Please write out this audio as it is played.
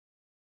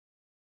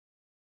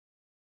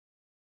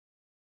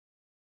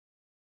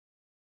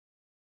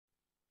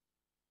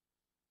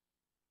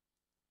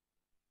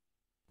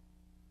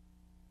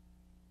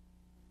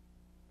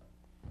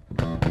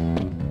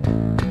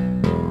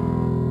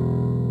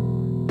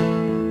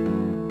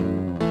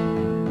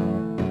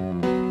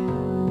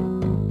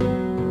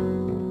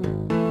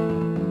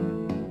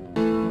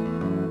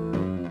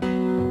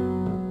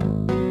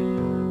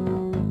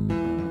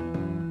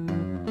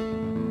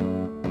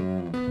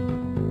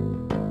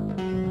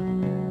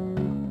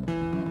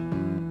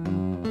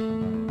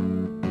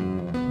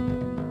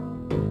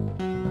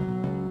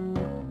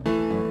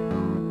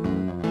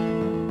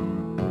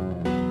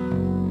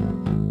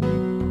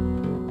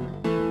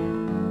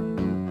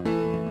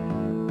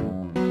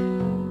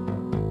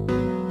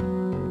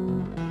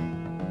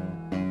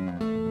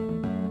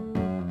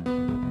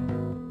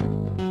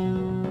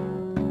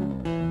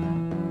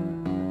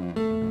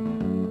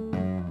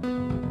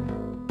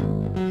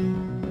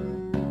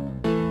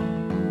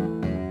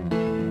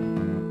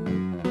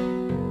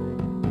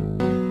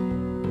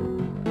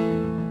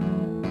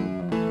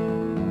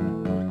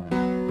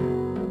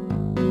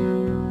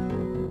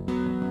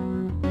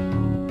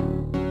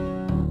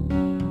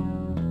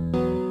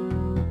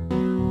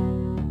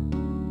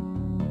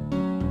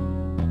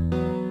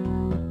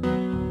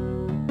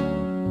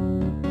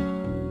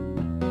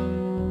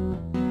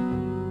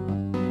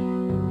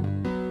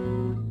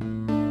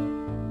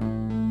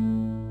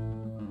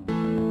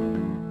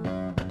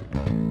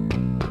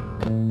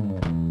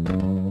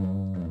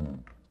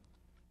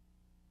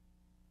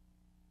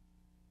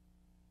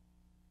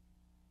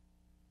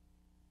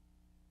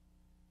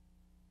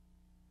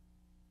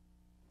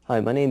Hi,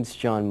 my name's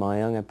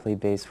Myung. I play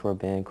bass for a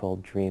band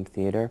called Dream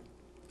Theater.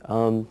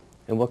 And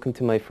welcome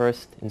to my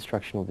first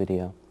instructional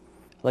video.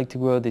 I'd like to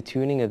grow the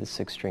tuning of the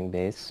 6-string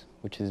bass,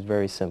 which is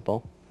very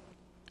simple.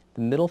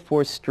 The middle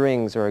 4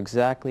 strings are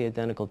exactly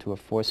identical to a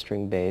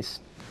 4-string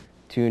bass,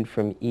 tuned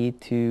from E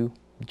to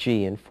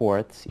G in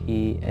fourths,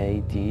 E,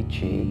 A, D,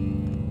 G.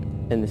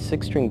 And the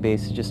 6-string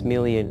bass is just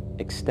merely an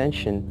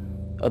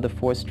extension of the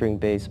 4-string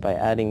bass by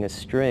adding a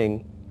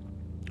string,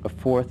 a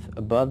fourth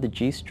above the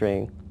G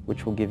string,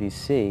 which will give you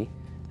C,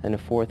 and a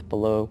fourth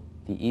below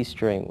the E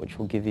string, which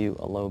will give you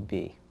a low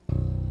B.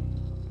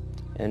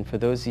 And for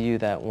those of you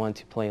that want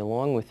to play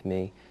along with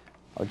me,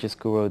 I'll just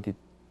go over the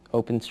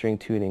open string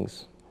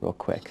tunings real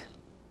quick.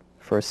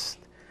 First,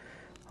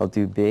 I'll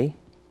do B.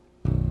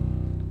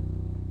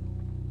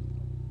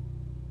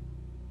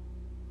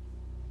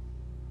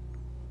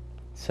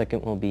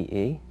 Second will be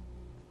E.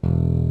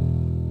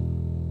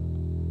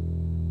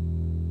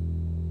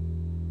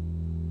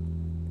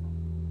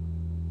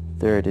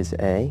 Third is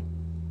A.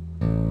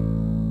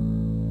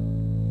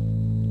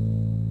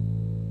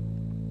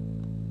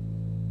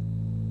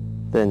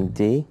 Then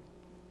D.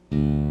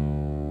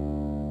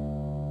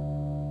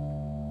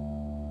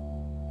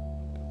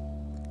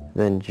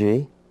 Then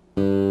G.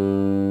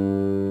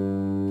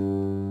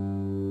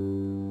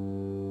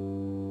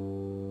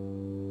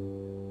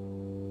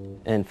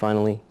 And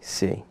finally,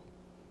 C.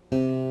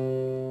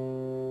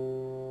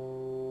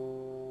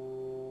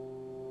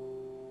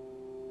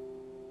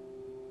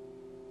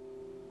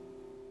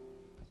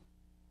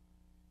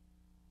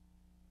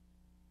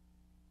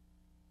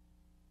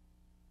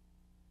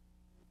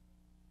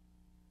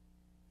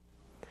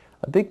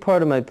 A big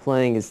part of my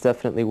playing is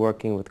definitely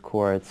working with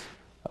chords.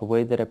 A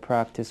way that I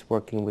practice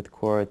working with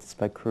chords is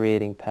by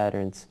creating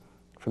patterns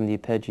from the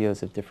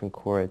arpeggios of different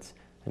chords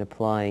and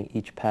applying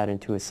each pattern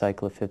to a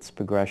cycle of fifths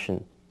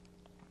progression.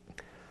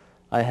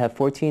 I have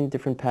 14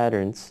 different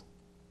patterns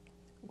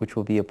which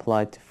will be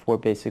applied to 4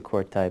 basic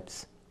chord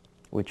types,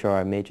 which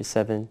are major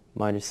 7,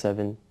 minor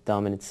 7,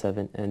 dominant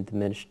 7, and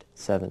diminished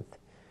 7th.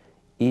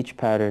 Each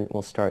pattern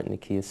will start in the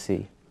key of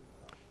C.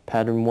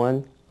 Pattern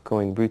 1,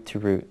 going root to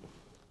root.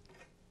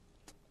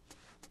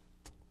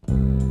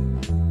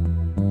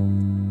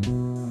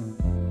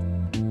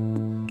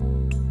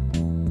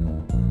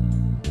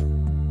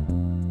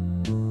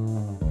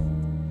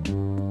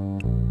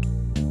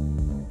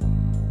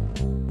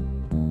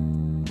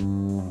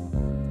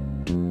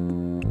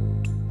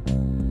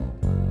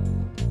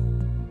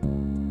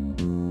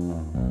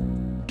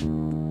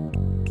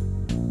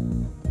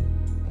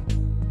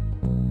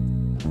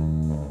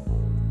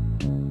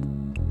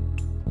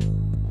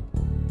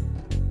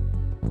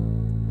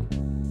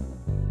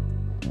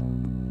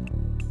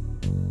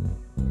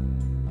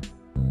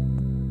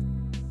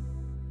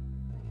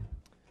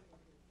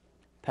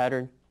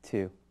 Pattern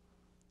 2,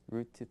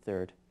 root to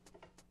third.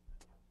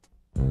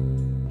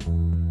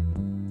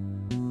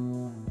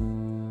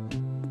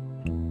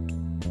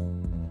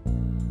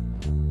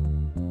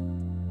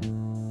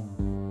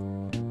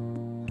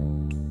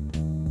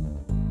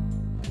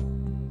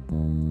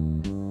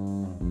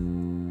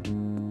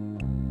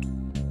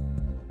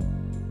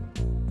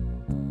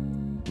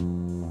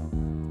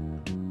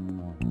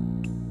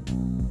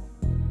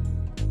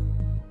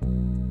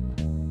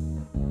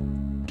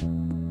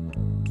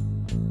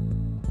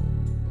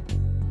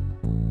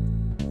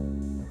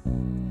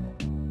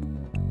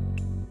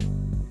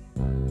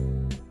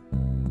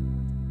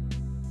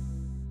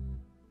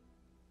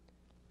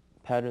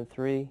 Pattern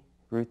 3,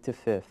 root to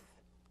fifth.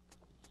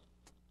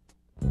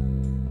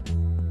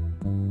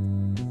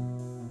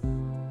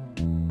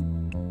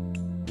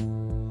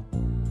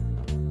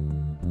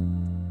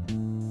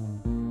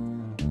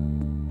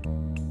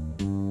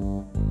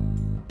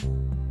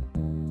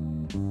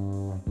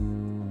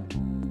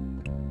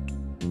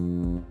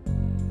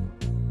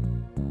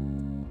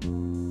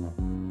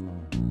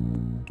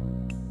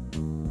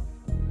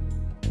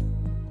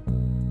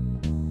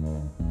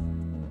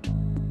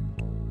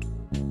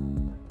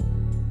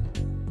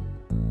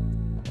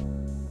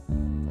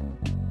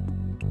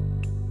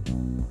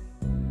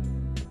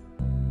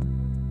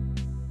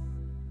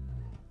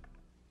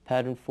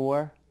 Pattern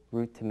 4,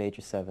 root to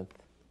major 7th.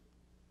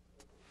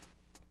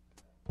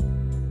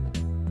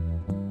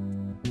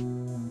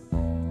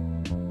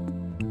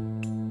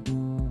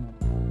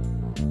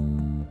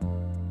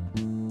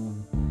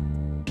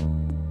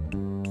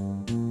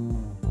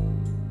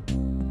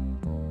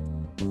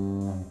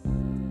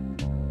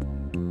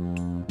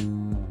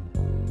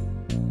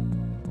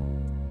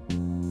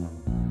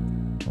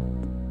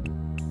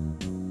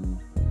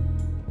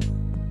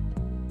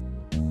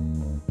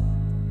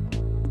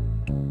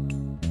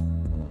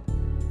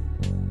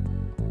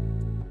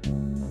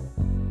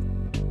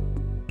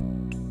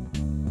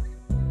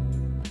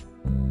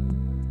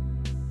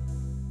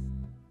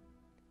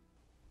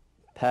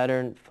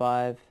 Pattern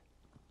 5,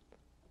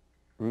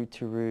 root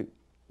to root,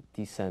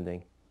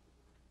 descending.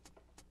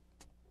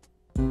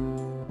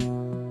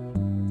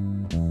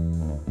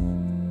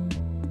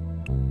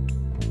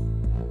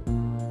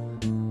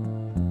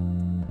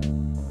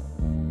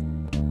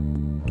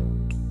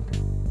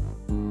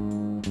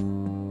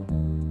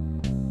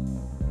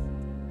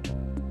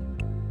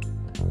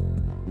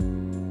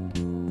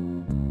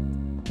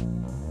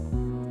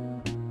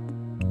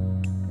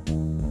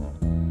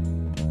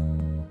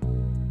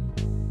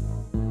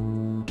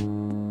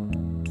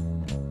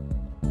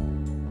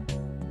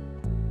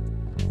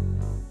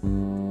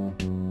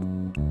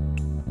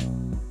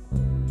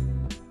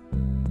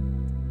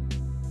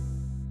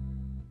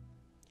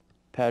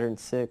 Pattern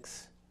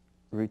 6,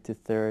 root to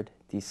third,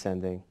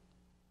 descending.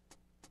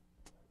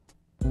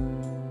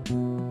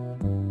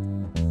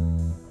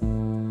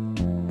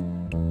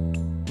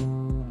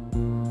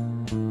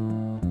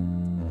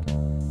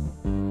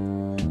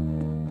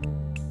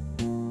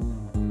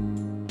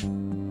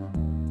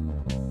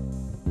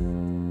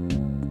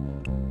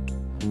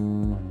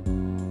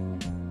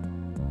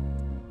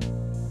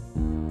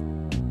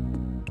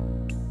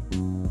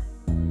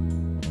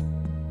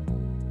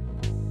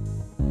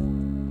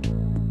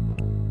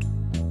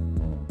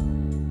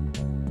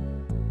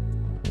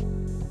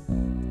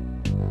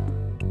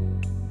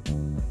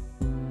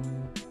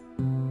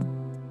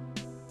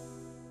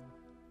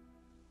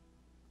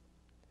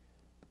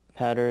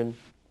 Pattern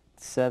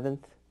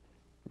 7th,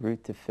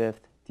 root to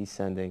 5th,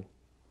 descending.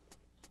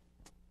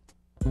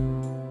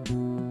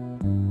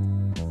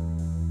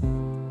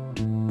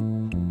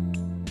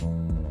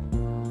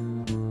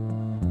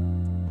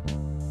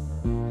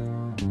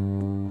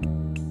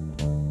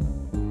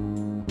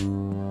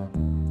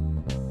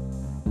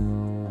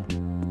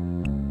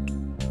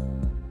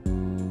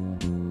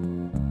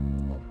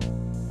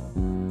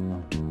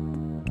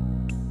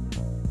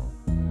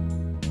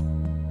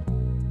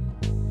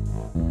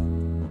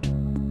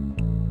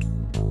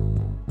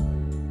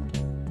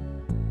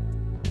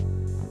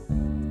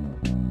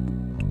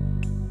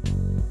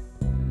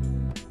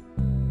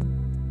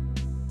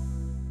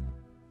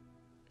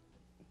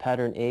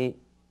 Pattern 8,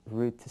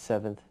 root to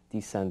 7th,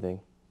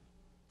 descending.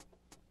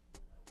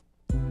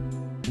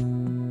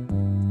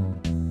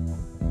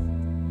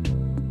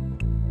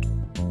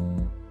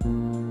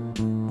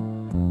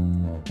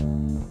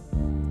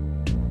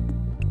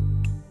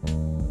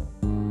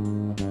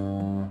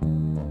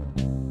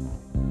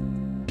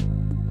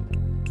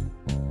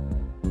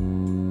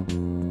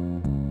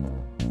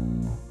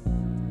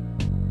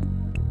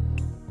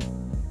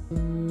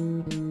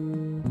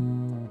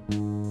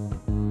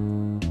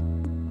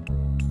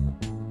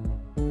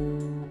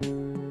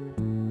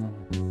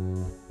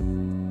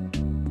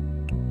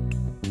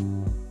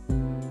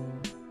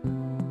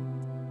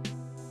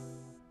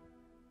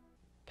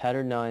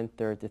 Pattern 9,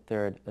 third to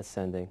third,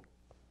 ascending.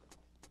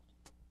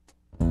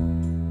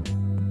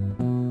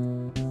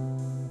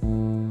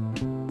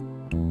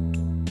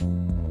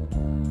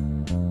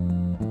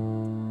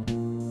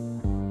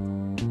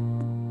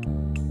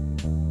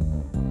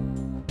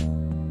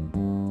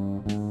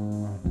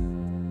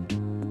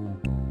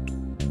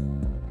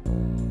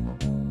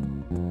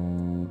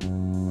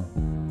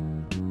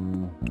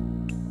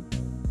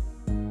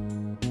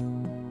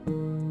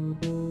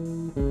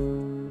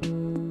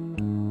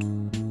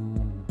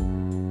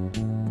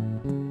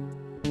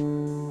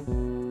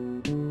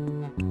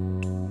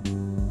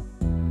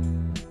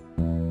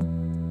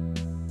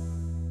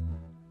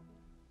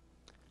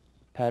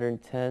 Pattern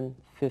 10,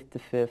 fifth to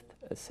fifth,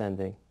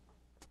 ascending.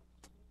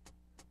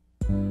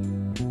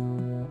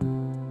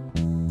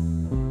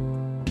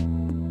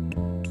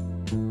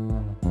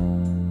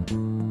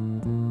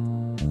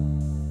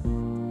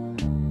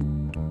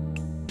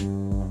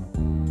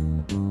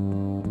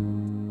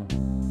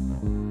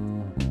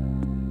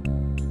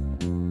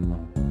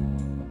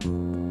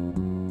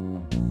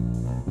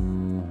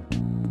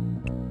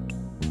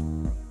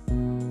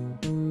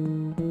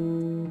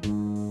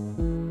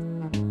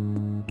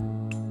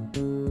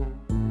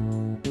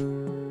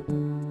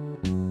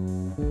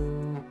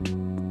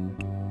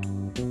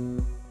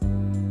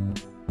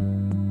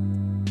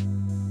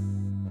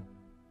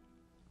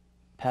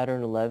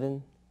 Pattern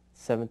 11,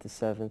 seventh to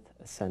seventh,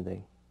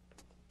 ascending.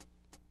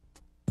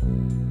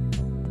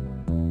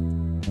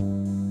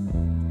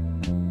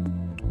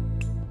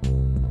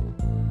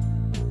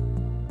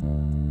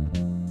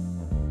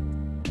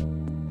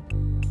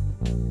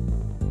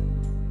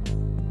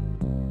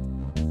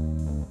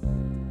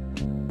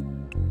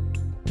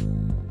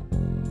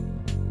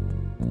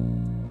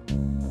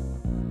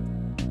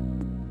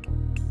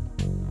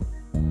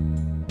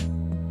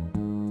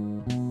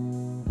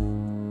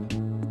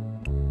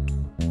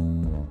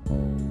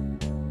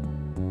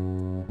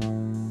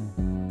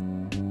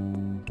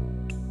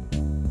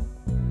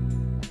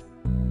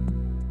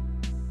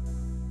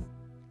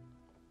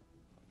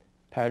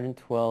 Pattern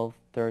 12,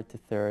 third to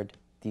third,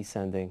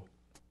 descending.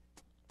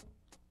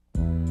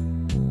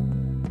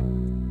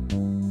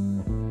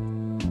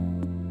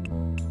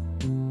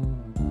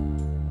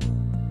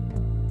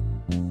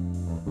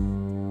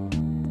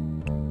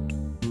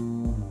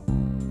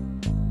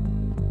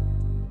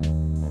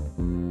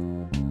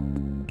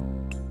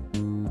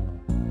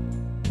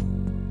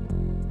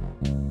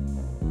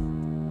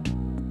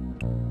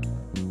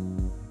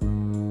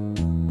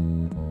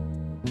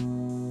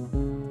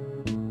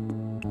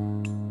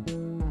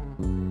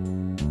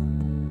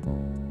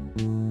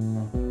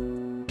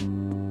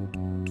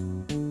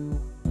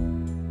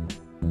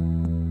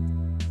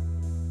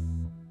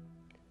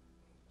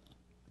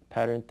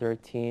 Pattern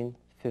 13,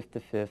 fifth to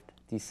fifth,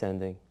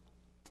 descending.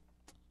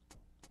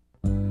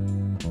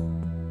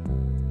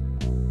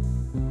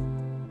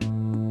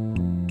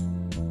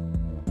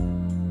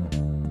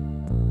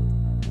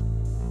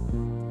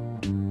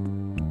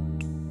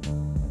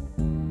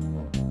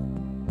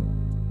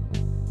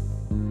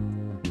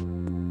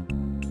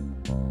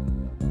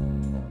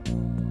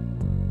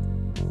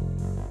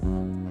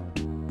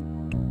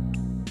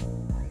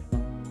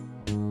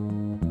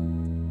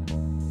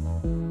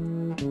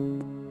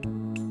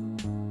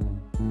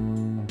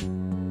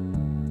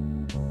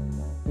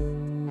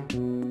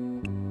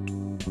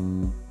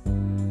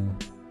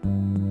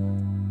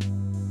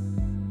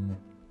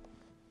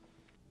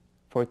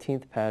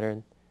 14th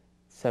pattern,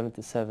 7th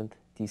to 7th,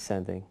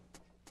 descending.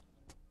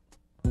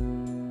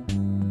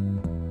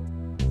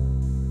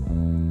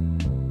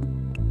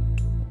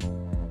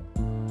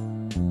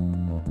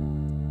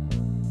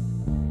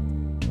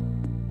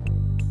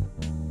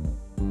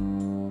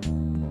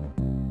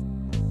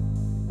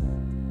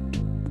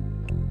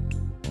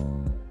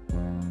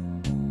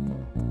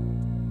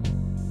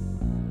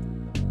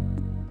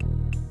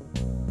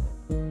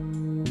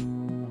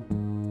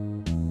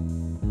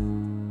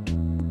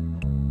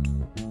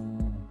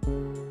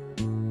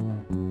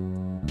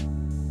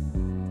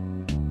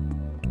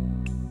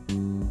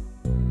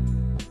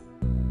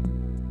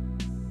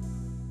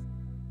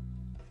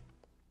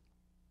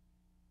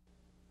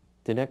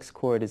 The next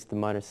chord is the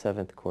minor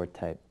 7th chord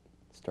type,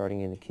 starting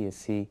in the key of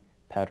C,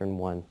 pattern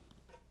 1.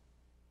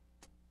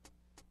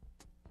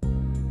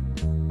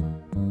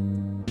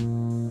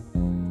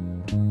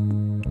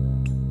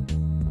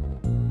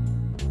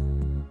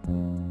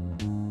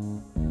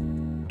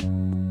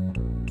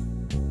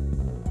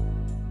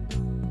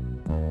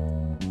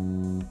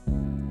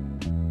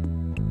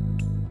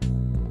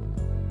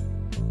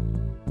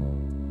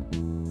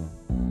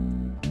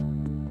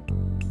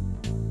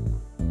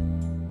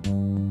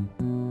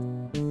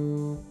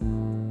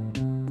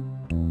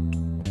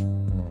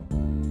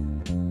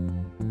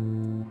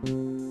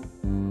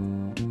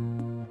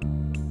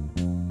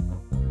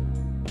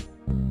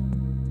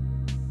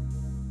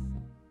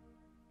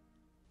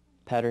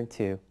 Pattern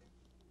 2.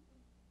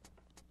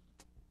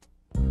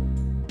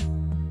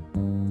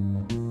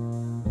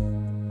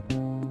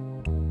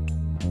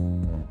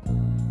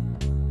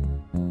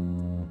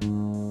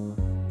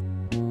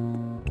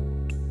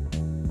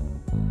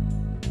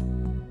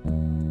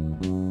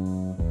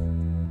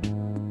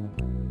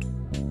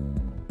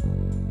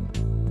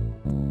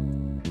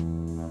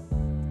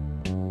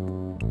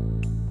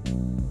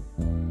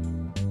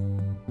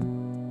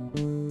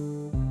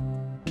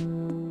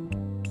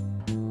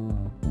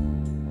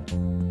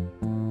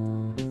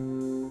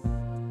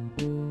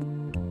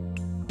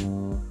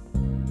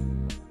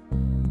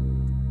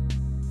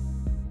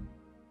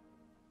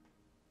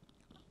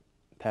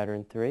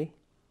 Pattern 3.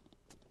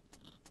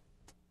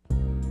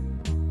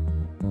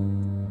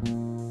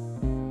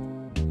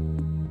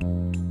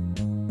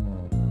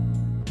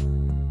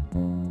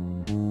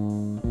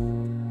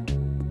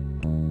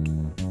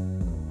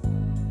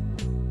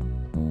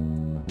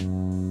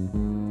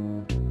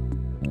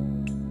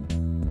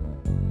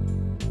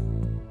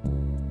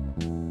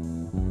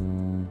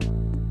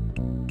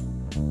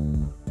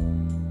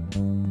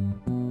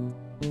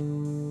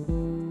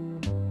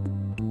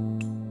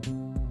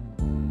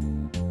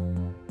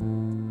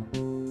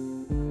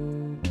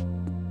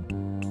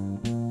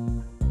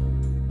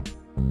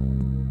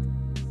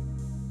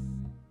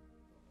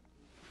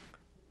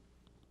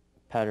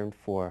 Pattern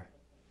 4.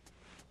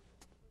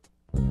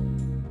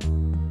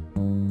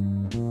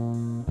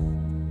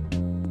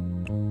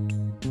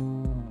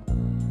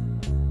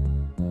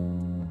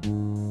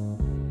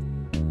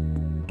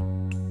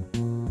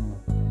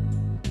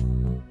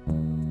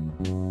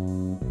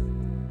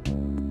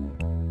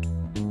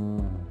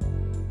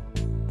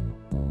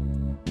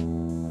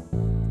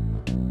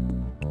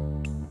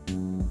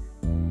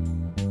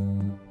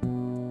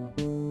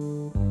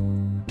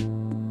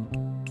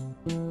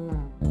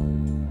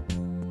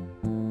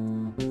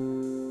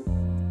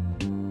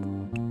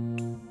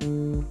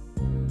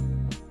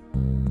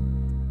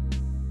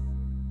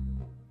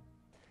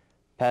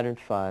 Pattern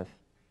 5.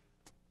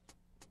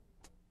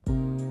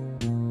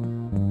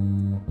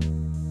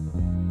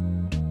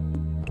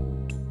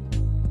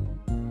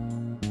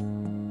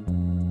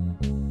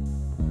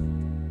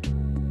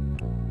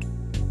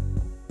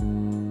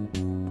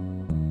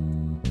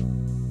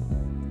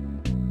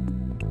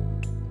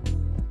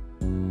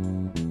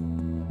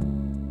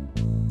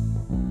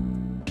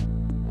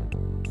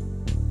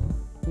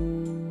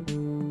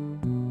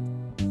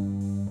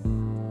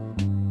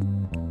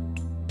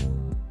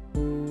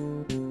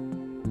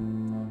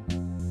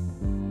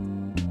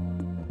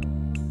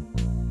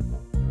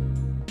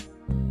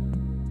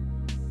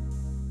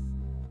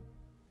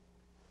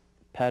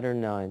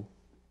 Pattern 9.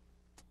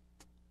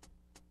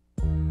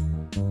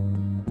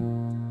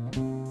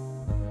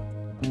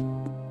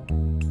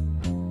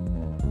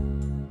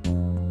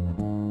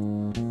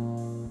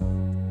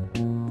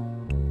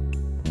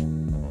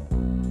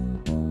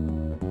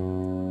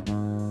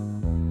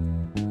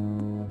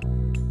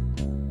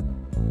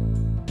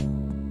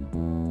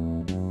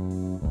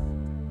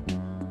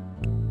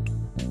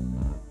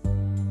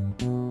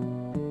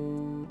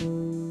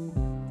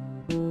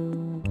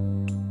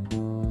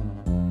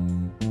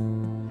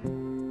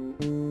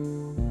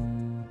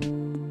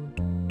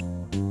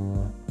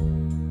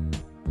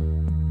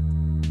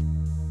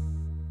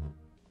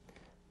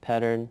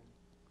 Pattern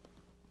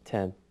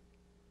 10.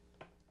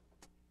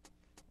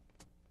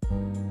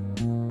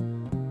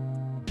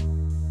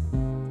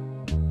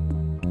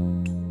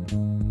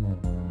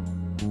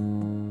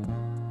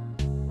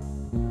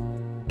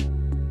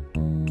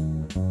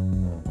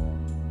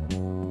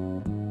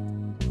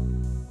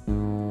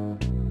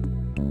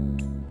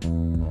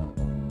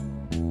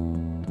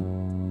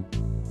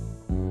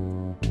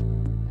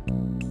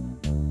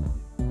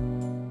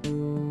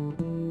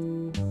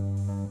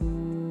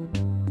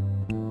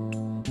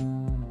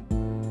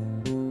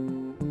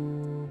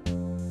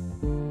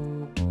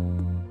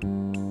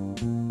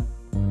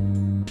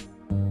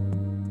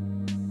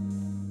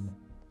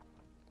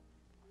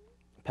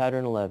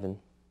 Pattern 11.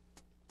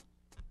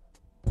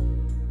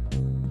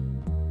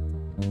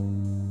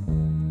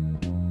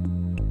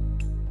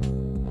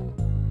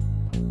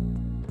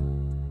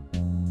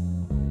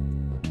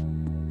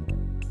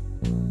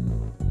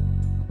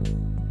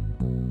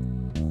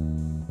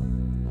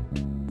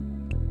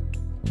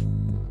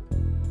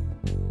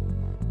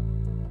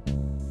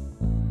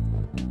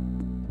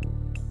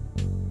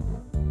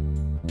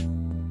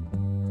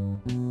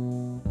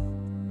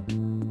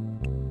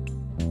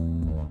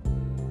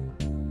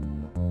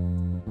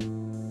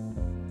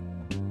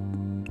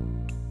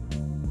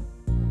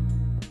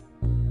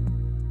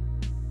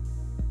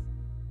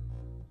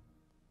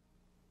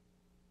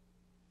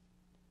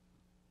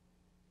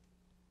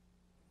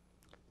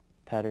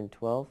 Pattern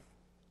 12.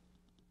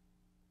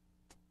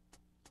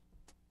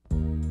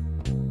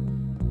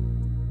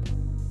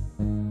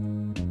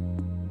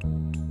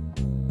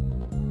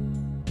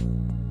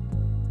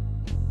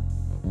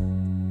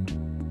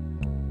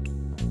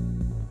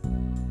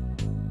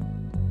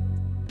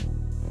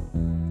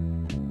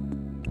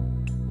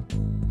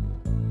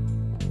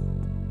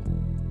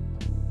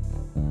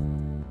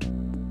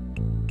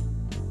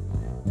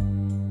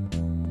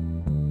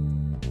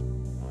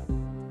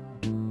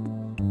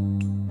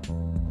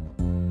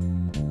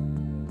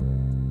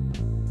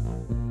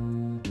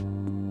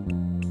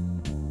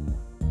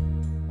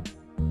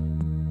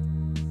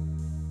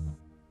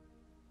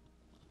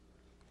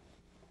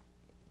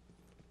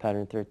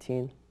 Pattern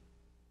 13.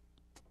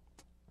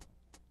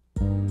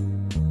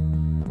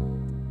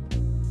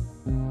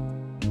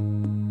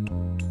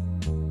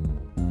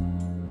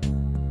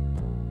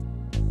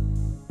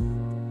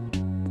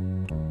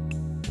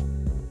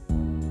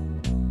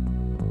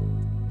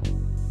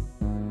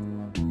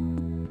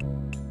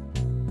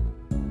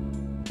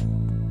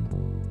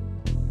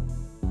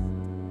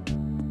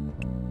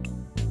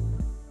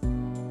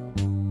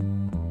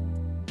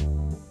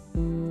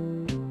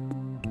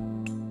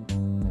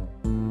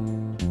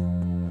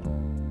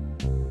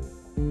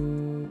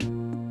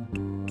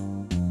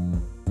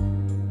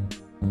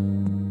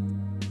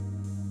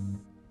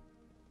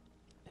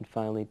 And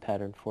finally,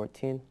 pattern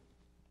 14.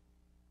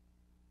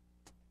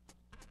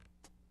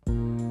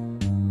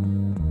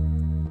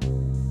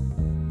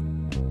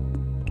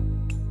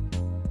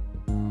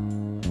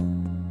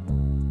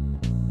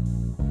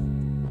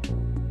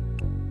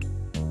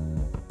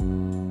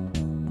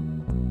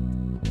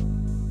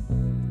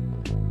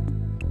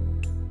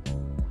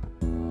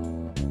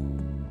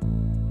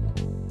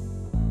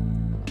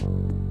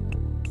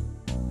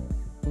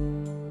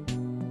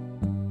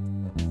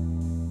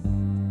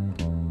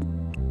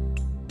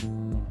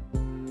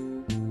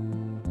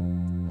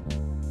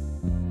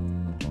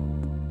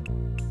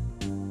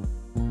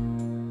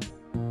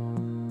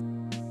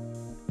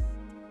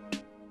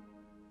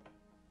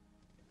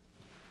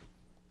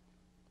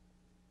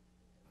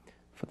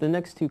 For the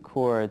next two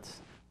chords,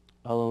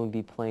 I'll only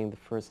be playing the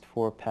first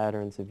 4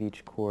 patterns of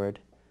each chord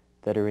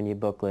that are in your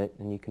booklet,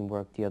 and you can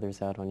work the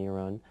others out on your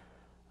own.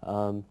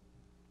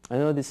 I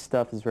know this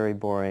stuff is very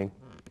boring.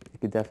 It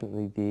could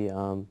definitely be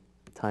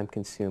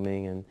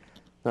time-consuming and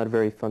not a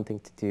very fun thing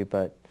to do,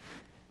 but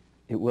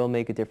it will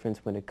make a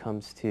difference when it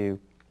comes to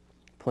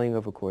playing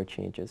over chord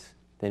changes.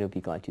 Then you'll be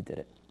glad you did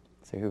it.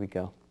 So here we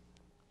go.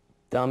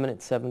 Dominant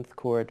 7th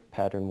chord,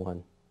 pattern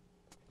 1.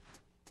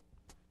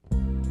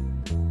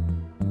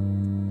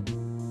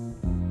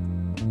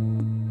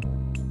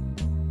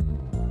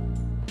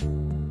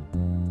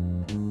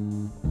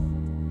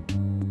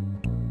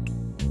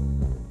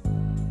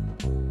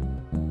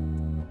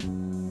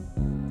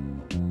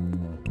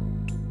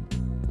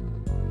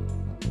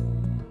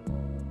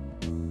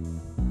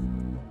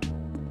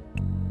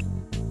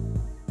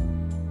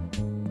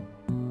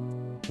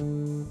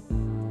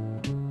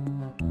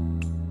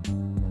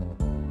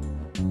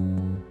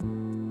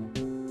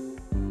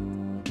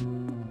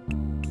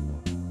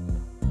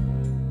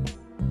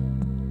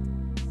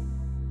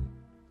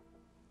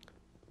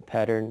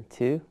 Pattern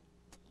 2.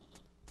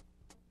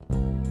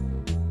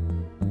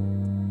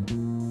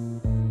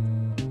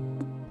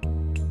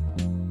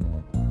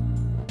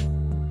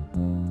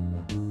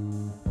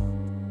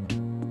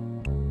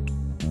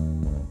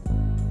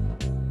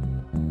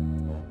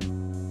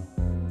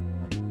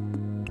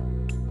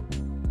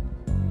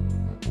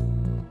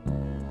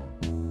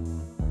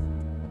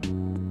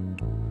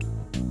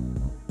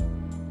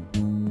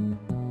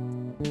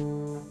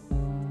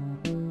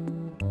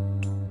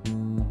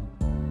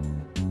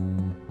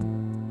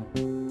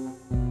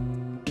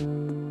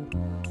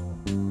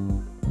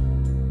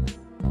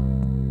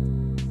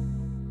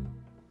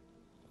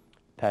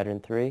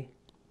 Pattern 3.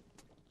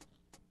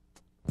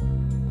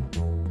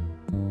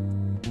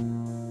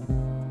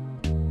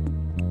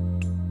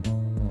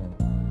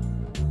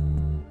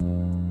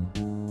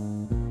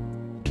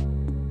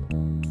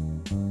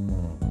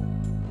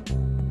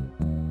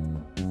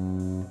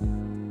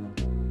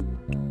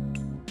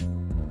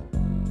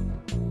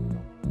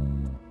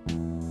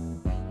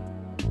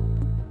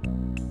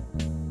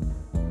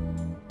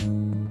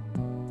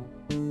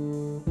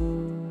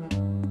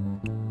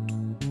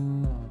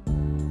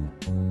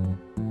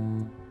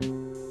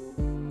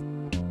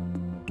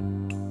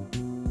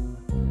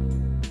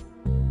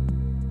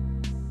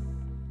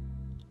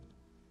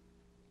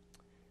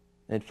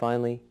 And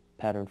finally,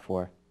 pattern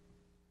 4.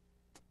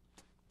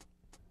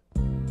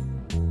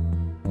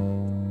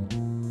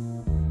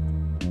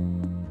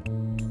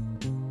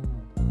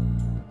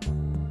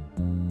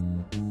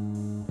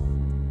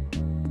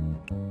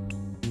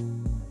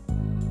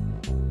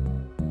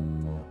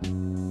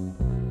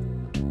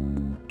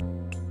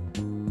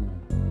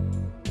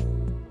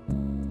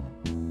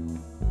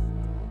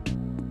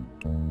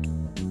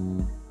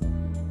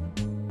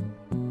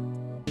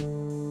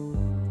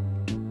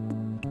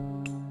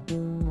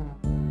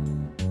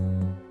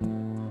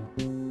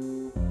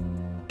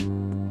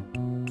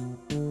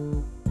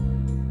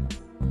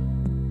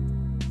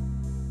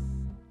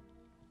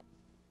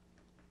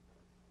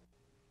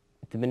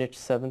 Diminished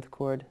 7th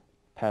chord,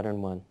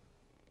 pattern 1.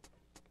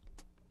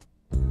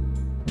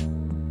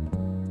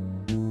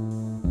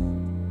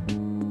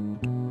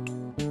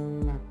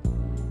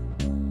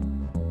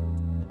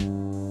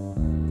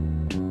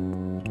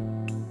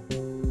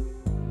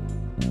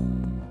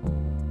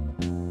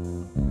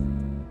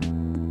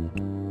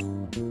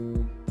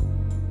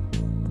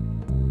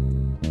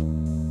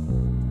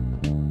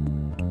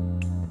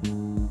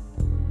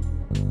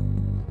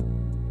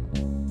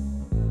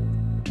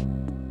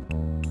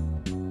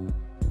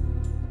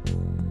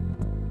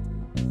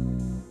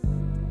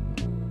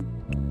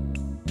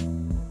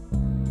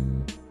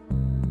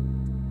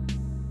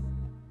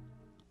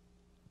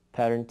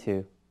 Pattern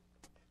 2.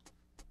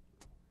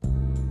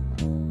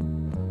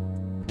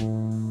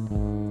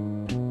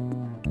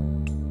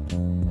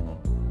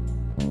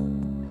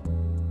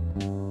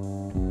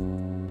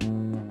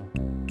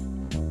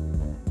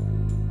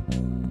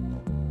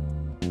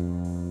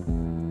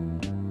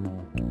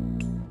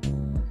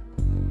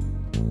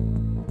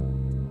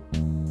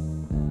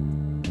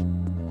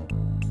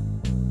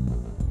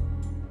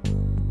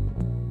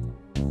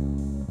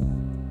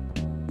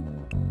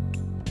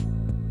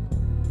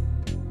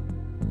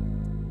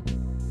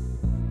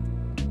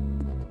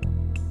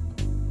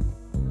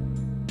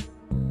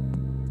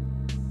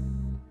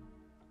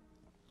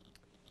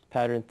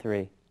 Pattern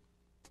 3.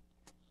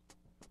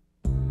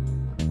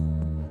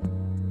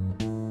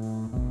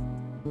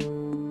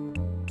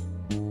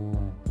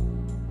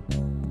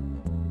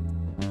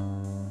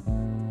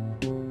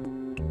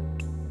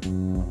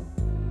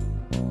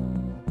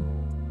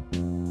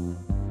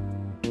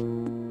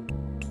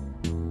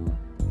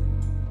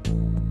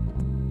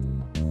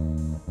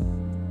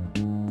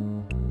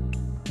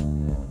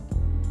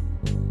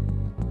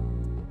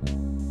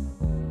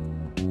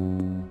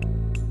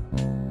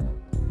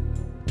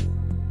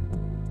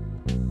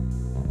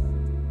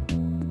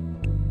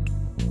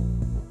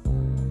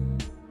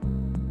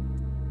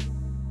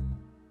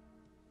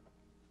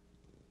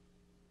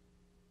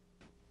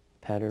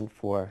 Pattern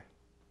 4.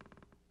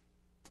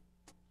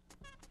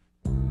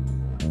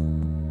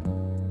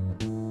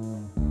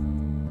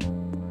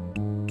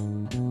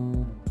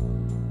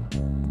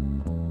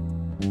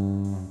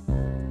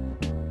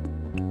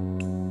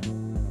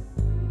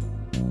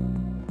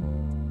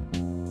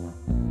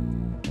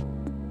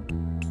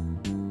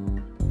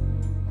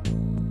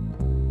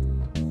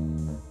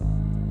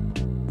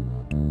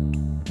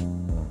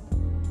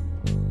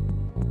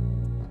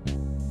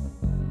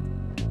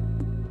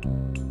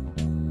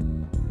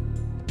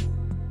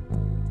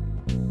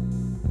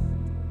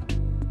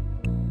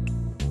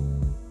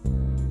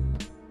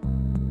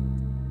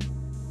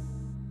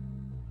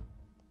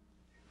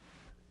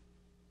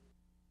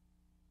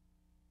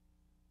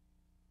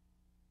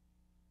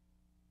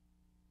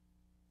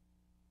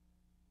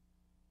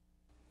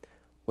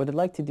 What I'd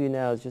like to do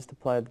now is just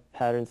apply the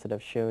patterns that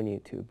I've shown you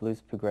to a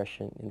blues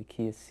progression in the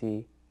key of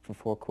C for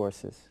 4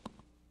 courses.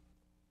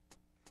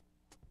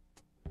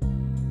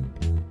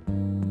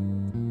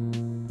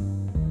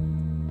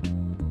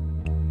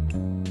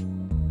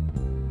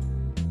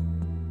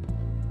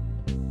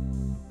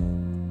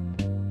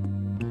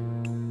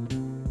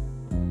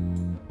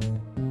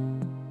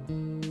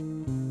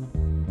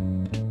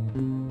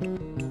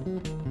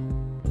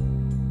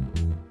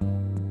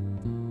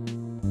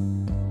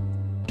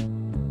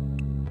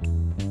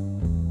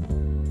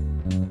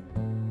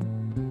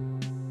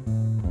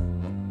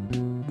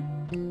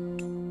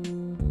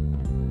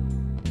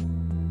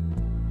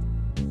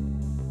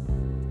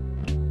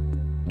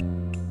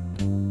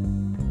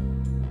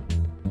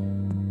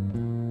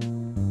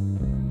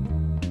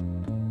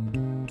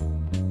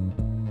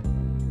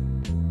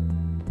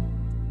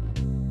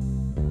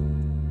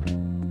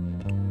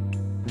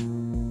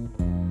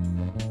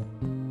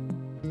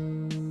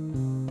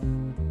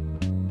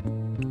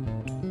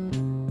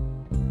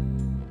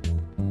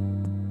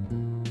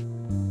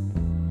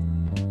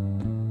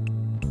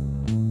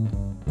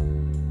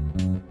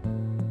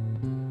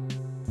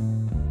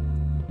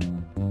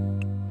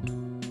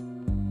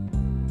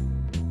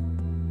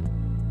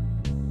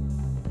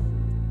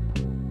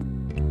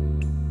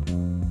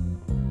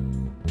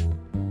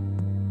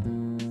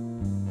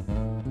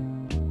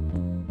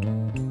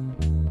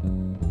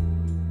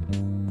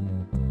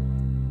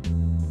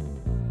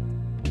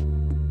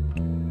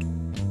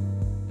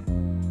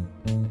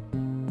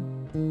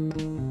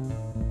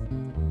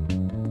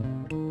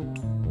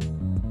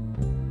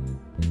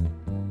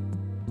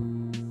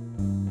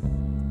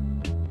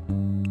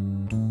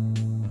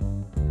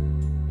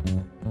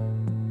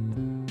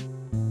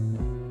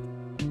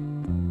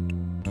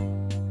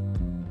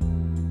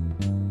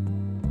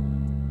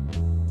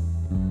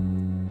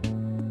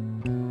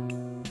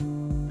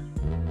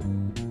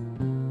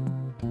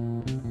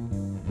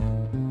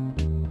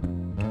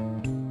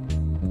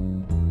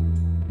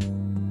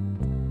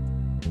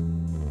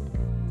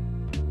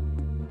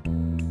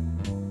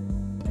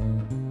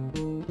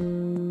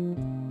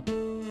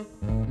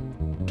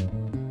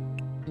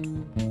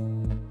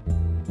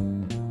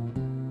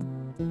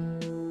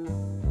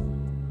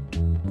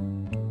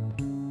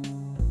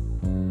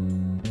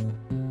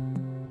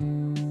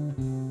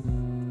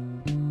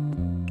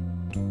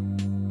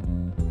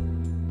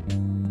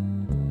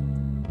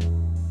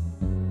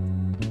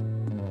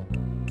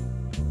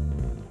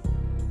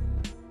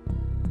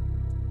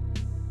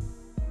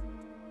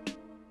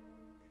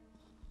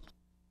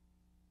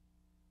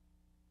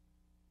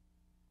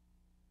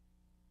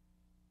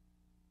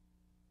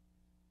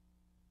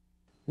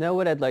 Now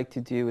what I'd like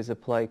to do is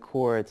apply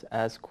chords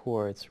as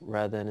chords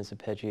rather than as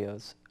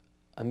arpeggios.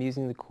 I'm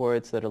using the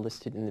chords that are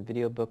listed in the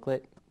video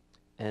booklet,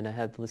 and I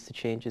have the list of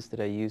changes that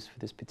I use for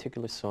this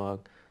particular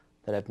song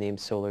that I've named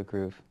Solar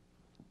Groove.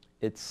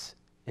 It's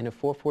in a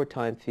 4/4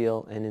 time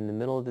feel, and in the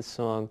middle of the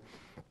song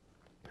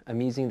I'm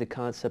using the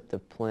concept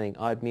of playing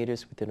odd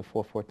meters within a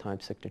 4/4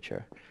 time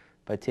signature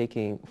by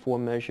taking 4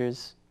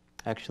 measures,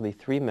 actually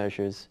 3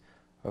 measures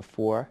of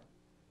 4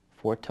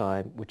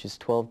 time, which is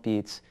 12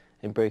 beats,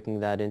 and breaking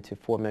that into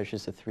 4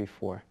 measures of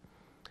 3/4.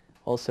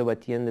 Also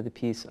at the end of the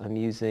piece I'm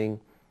using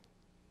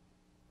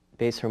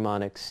bass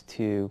harmonics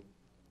to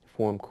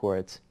form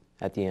chords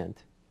at the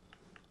end.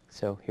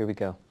 So here we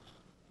go.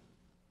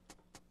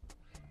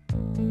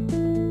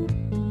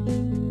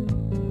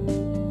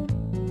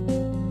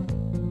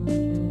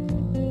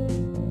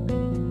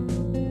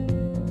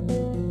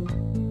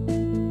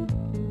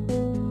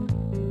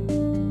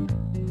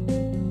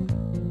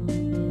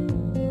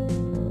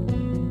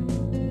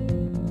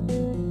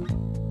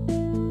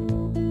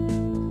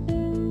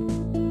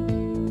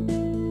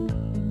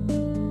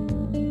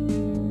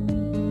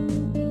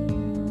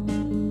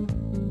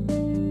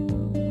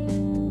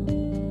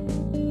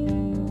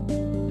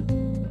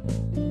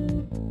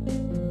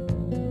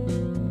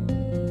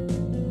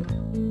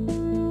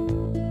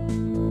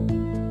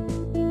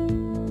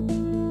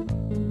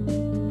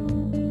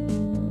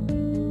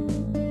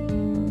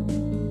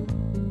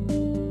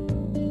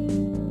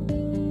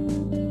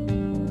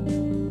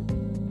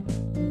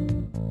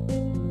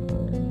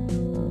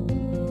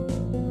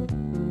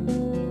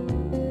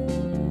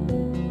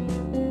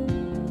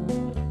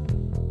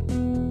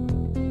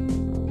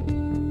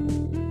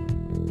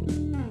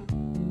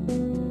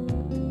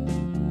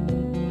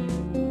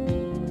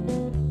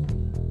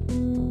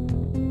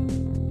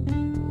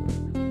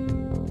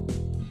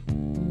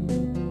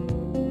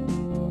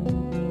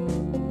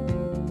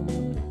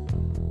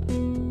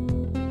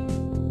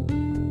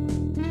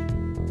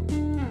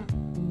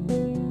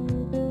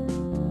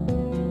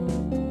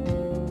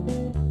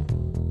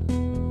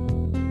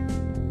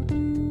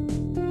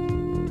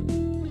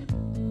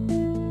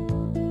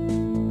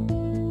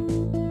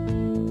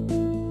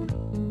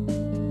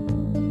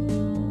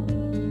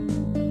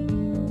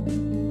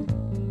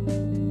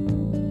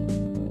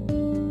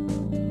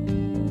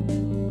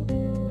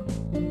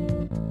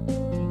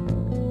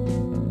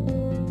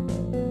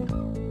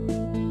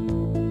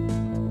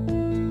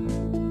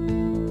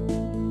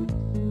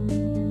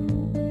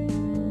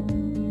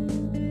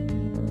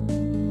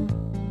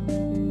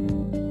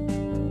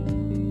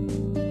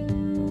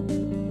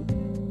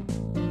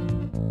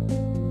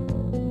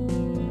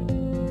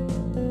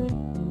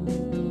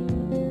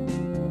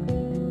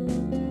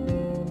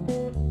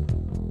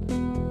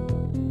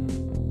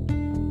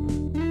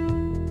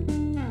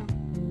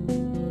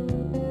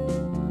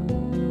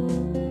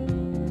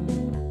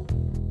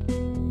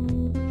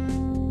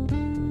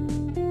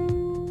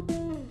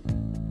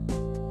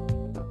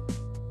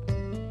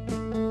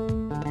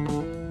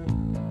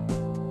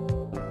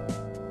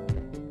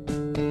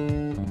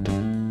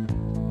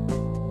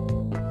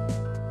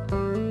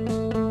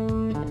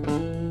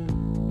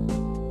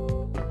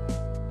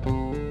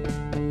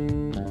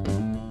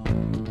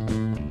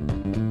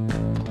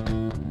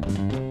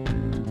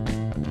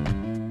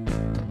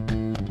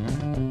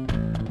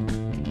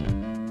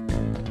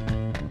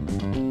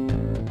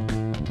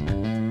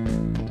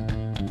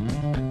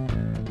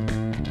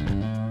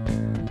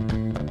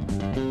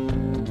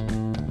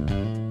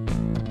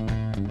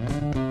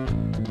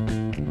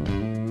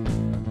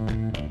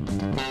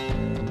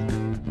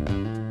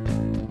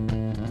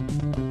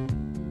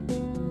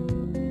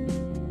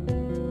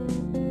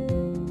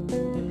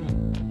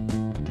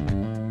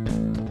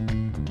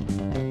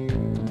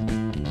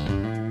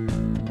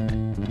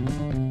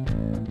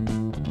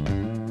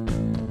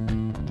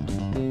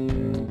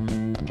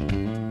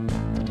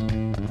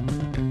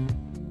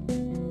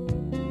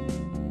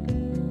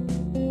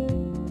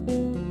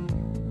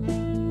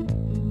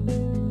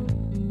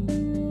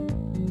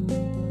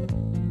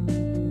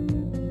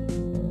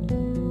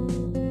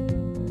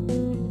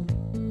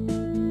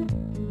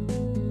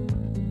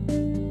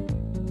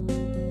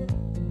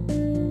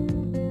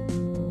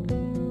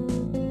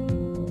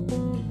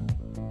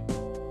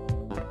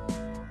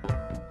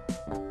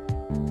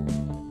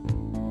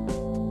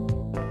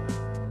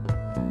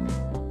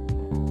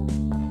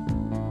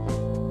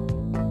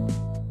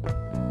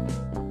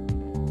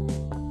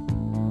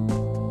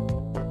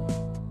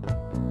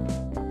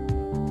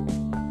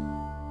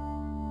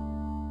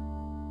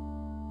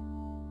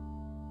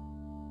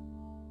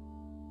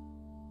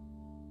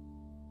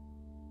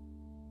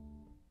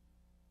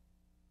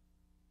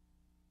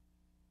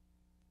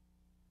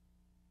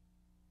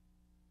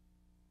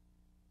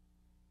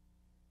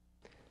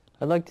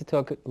 I'd like to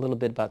talk a little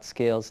bit about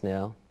scales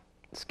now.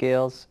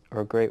 Scales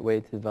are a great way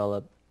to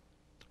develop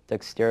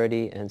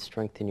dexterity and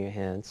strength in your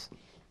hands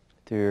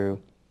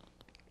through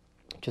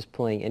just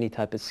playing any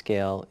type of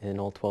scale in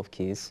all 12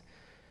 keys.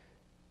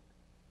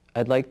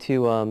 I'd like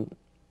to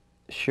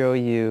show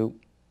you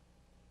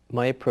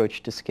my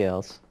approach to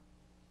scales.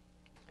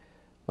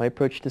 My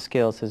approach to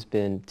scales has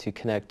been to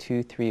connect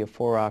 2, 3, or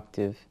 4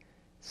 octave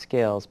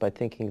scales by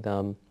thinking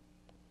them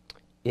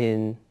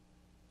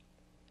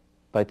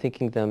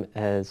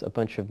as a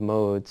bunch of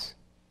modes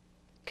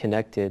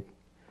connected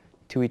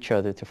to each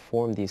other to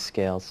form these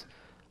scales.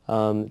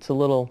 It's a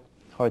little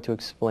hard to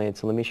explain,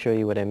 so let me show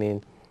you what I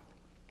mean.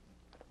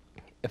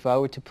 If I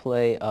were to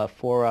play a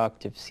 4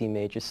 octave C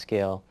major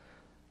scale,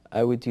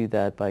 I would do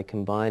that by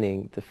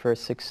combining the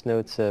first 6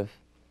 notes of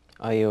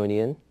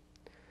Ionian.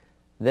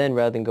 Then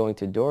rather than going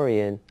to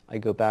Dorian, I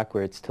go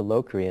backwards to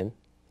Locrian,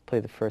 play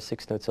the first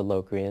 6 notes of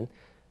Locrian,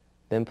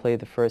 then play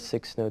the first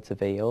 6 notes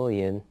of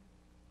Aeolian,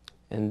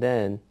 and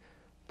then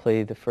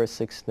play the first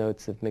 6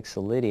 notes of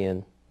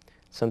Mixolydian.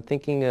 So I'm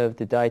thinking of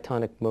the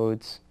diatonic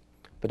modes,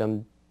 but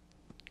I'm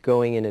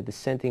going in a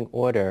descending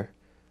order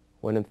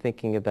when I'm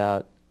thinking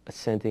about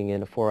ascending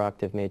in a 4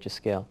 octave major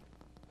scale.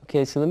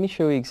 Okay, so let me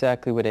show you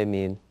exactly what I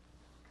mean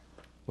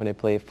when I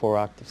play a 4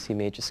 octave C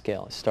major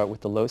scale. I start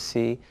with the low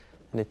C,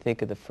 and I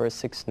think of the first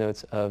 6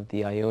 notes of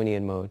the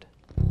Ionian mode.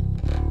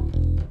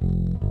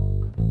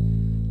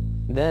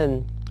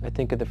 Then I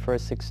think of the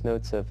first 6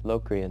 notes of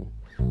Locrian.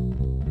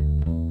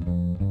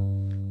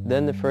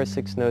 Then the first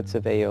 6 notes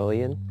of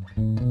Aeolian.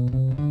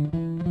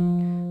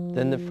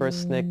 Then the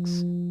first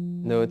 6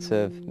 notes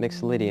of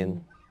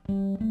Mixolydian.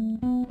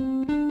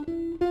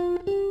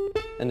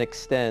 And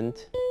extend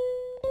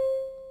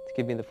to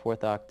give me the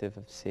 4th octave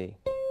of C.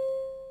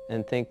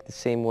 And think the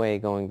same way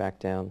going back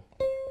down.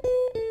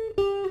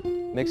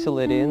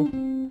 Mixolydian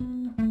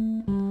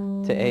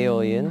to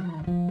Aeolian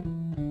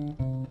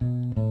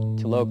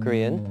to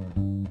Locrian,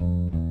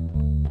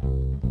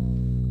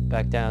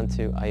 back down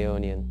to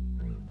Ionian.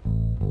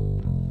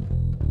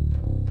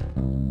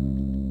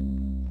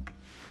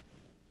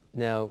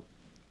 Now,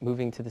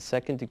 moving to the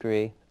 2nd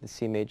degree, the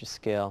C major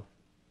scale,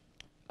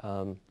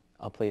 I'll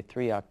play a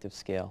 3 octave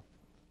scale,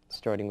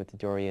 starting with the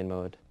Dorian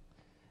mode.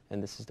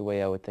 And this is the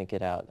way I would think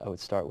it out. I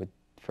would start with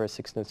the first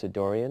 6 notes of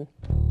Dorian,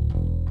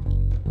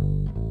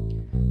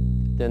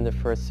 then the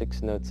first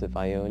 6 notes of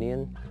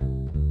Ionian,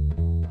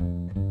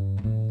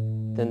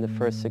 then the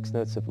first 6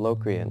 notes of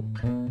Locrian,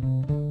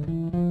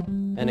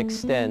 and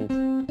extend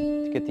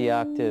to get the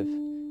octave,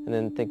 and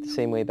then think the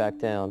same way back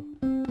down.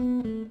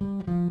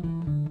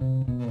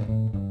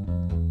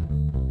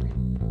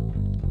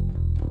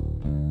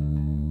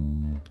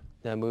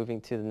 Now moving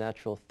to the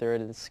natural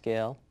 3rd of the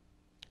scale,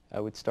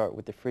 I would start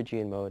with the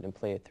Phrygian mode and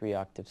play a 3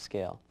 octave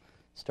scale,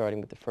 starting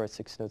with the first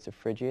 6 notes of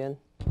Phrygian,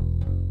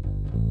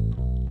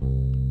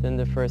 then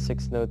the first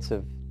 6 notes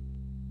of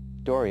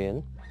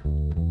Dorian,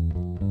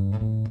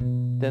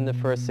 then the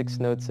first 6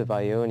 notes of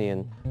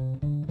Ionian,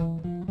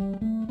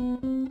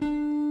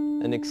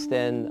 and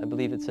extend, I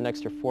believe it's an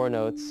extra 4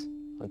 notes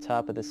on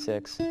top of the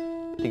 6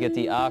 to get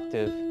the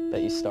octave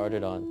that you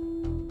started on.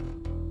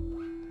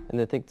 And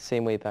then think the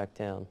same way back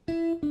down.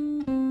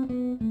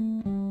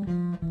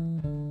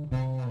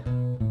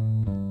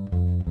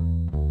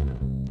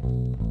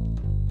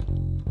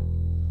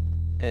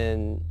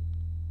 And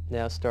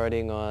now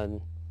starting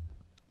on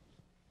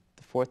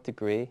the 4th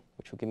degree,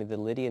 which will give me the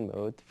Lydian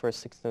mode, the first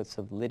 6 notes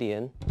of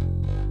Lydian,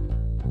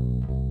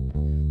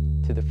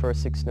 to the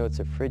first 6 notes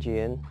of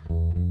Phrygian,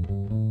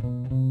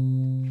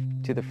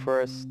 to the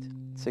first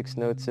 6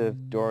 notes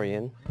of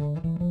Dorian,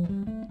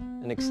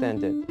 and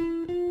extend it.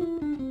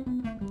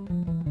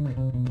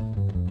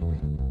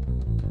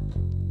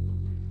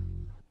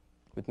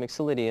 With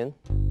Mixolydian,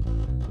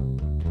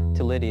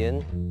 to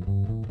Lydian,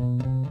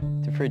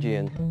 to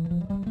Phrygian.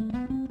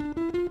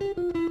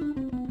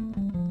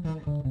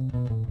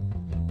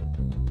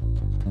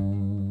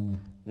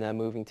 Now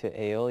moving to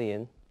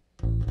Aeolian,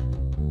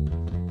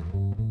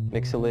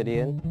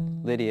 Mixolydian,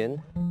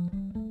 Lydian,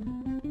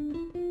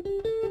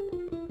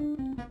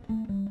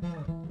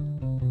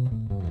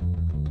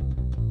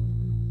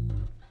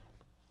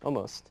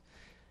 almost.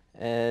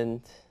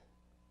 And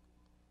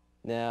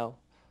now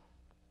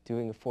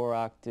doing a 4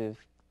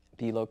 octave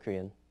B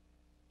Locrian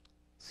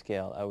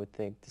scale, I would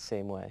think the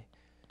same way.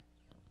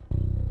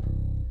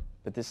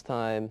 But this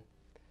time,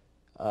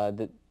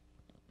 the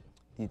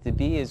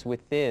B is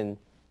within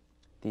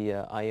the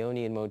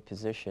Ionian mode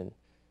position.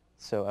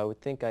 So I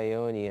would think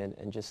Ionian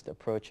and just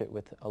approach it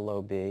with a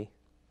low B.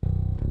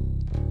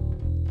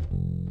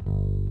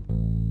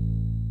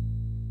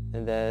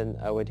 And then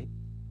I would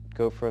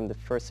go from the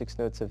first 6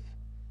 notes of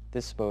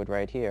this mode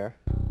right here,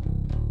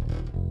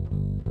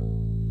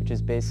 which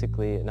is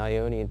basically an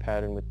Ionian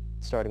pattern with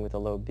starting with a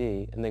low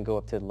B, and then go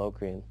up to the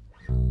Locrian.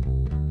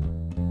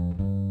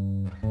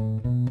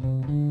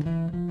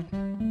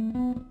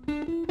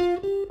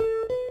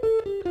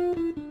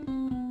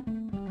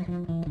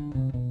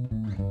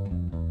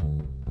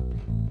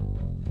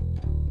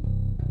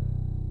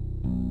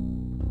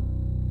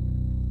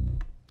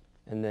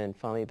 And then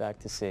finally back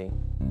to C.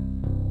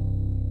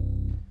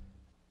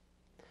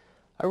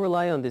 I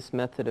rely on this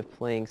method of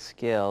playing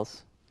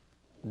scales,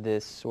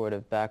 this sort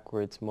of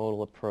backwards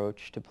modal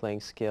approach to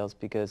playing scales,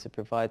 because it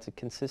provides a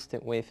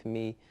consistent way for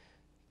me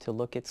to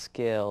look at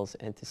scales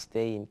and to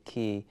stay in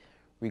key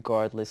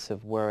regardless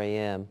of where I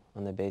am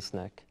on the bass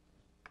neck.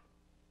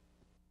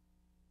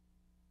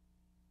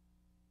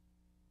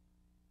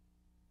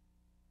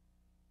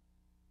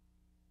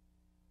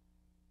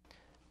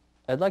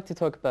 I'd like to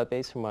talk about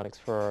bass harmonics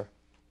for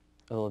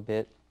a little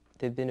bit.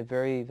 They've been a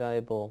very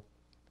valuable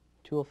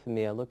tool for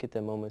me. I look at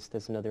them almost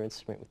as another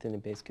instrument within the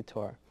bass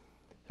guitar.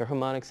 The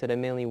harmonics that I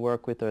mainly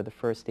work with are the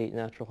first 8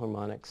 natural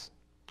harmonics.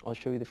 I'll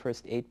show you the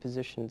first 8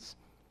 positions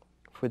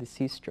for the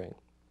C string,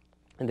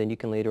 and then you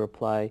can later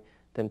apply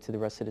them to the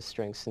rest of the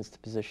strings since the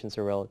positions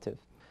are relative.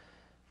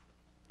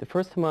 The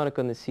first harmonic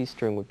on the C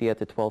string would be at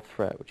the 12th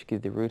fret, which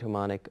gives the root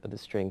harmonic of the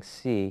string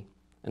C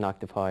an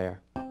octave higher.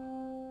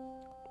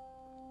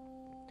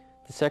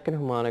 The second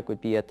harmonic would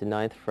be at the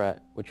 9th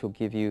fret, which will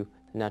give you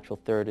the natural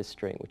third of the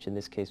string, which in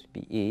this case would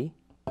be E.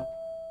 The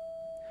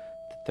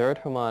third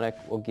harmonic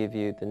will give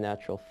you the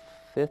natural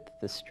 5th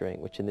of the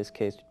string, which in this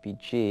case would be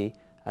G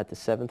at the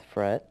 7th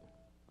fret.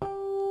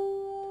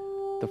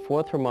 The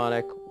fourth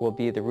harmonic will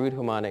be the root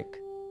harmonic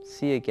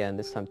C again,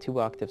 this time 2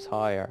 octaves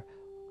higher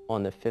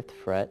on the 5th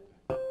fret.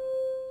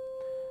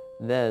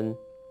 Then,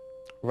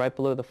 right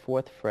below the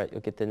 4th fret,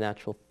 you'll get the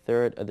natural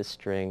third of the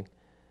string,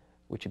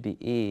 which would be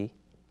E,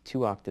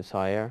 2 octaves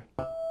higher.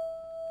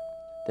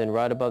 Then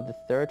right above the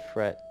 3rd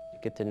fret, you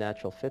get the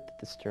natural 5th of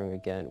the string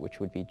again, which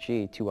would be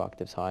G, 2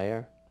 octaves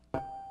higher.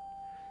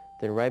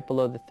 Then right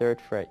below the 3rd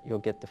fret, you'll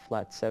get the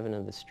flat 7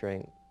 of the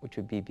string, which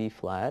would be B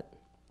flat.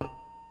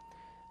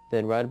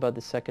 Then right above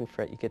the 2nd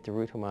fret, you get the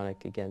root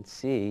harmonic again,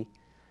 C,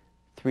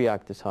 3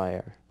 octaves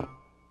higher.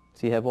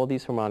 So you have all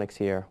these harmonics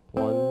here,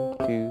 1,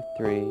 2,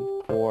 3,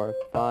 4,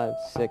 5,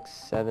 6,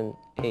 7,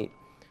 8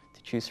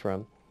 to choose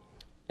from.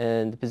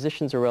 And the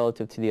positions are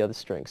relative to the other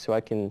strings, so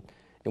I can,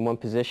 in one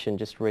position,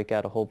 just rake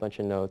out a whole bunch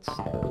of notes.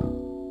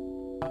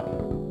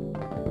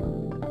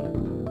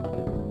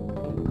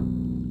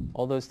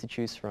 All those to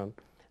choose from.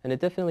 And it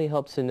definitely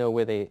helps to know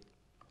where they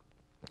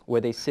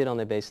sit on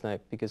the bass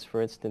knife, because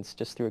for instance,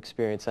 just through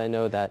experience, I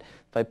know that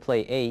if I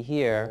play A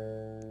here,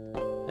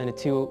 and the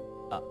 2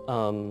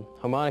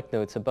 harmonic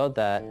notes above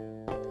that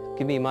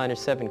give me a minor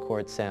 7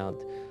 chord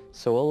sound.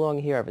 So all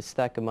along here I have a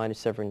stack of minor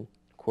 7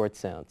 chord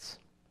sounds.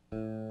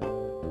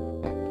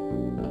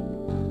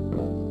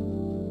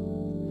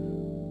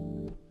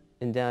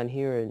 And down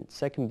here in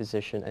second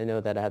position, I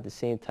know that I have the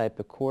same type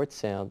of chord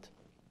sound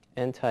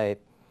and type,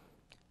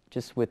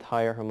 just with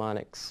higher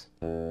harmonics,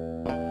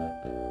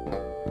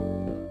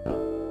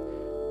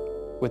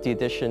 with the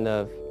addition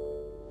of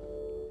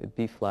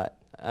B flat,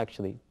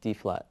 actually D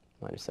flat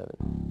minor 7.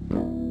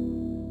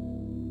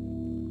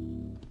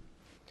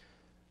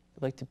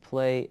 I'd like to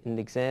play an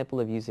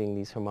example of using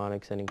these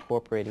harmonics and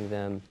incorporating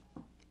them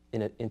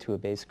into a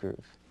bass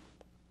groove.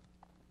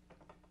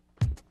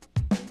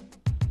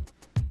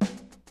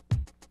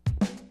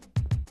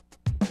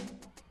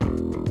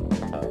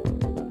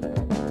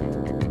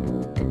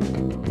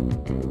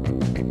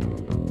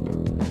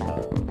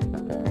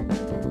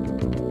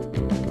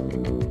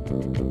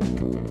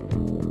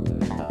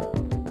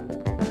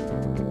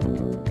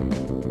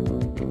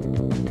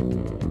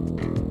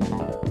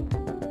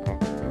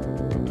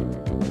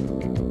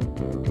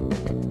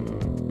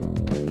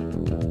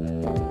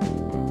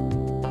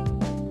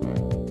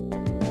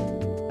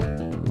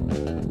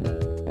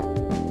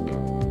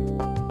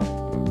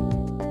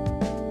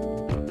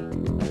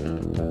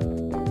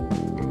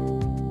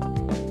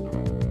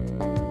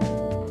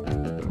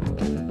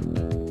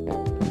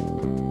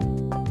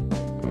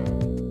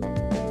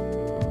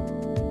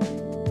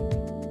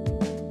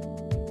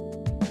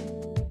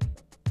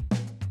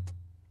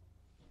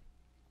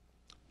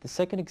 The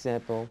second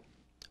example,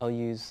 I'll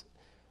use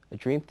a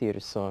Dream Theater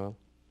song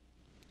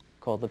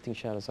called Lifting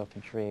Shadows Off a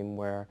Dream,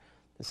 where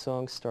the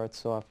song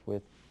starts off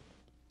with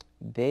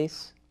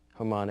bass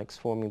harmonics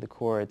forming the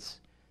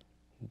chords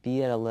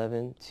B at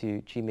 11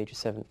 to G major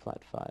 7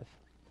 flat 5.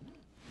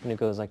 And it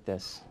goes like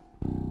this.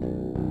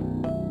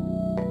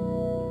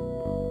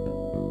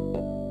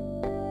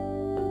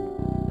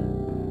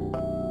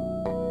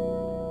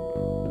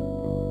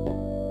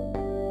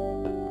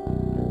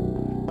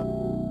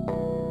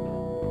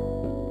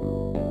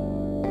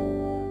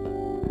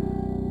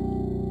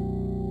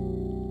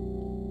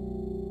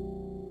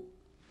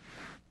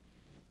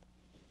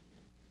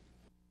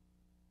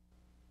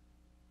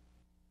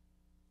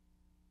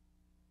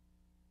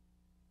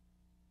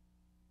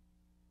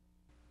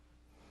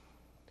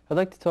 I'd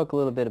like to talk a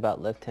little bit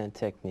about left-hand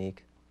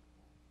technique.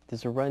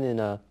 There's a run in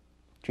a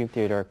Dream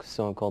Theater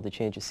song called The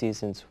Change of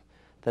Seasons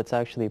that's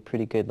actually a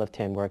pretty good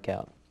left-hand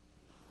workout.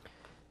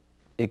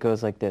 It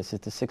goes like this.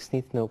 It's a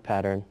 16th note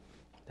pattern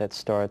that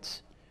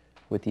starts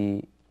with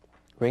the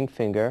ring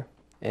finger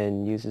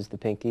and uses the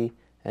pinky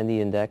and the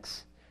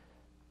index,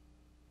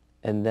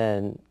 and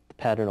then the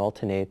pattern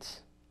alternates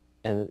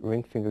and the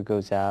ring finger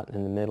goes out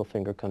and the middle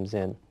finger comes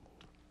in.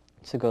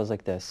 So it goes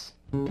like this.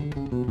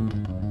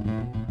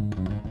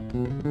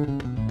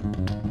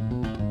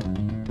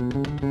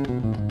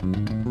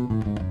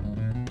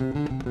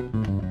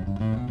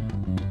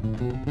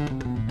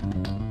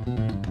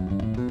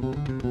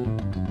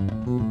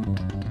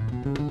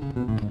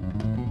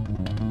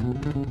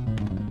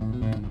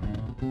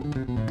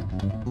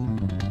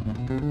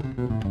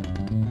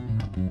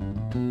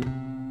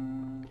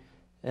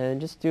 And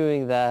just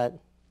doing that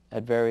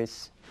at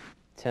various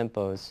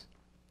tempos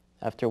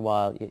after a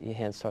while, your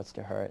hand starts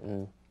to hurt,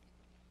 and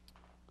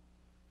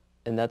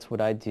that's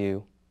what I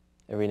do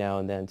every now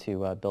and then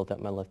to build up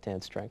my left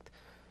hand strength.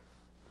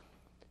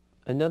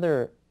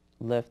 Another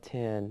left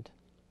hand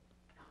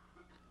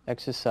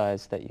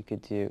exercise that you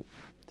could do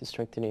to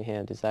strengthen your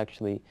hand is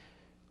actually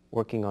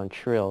working on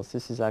trills.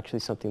 This is actually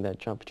something that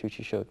John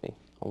Petrucci showed me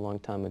a long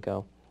time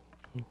ago.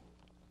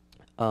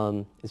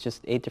 It's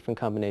just 8 different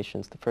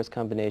combinations. The first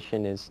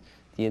combination is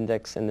the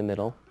index in the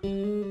middle.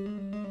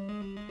 And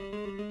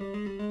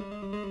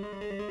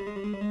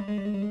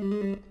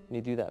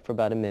you do that for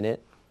about a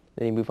minute.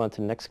 Then you move on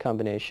to the next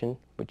combination,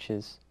 which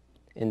is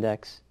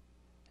index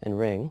and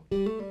ring.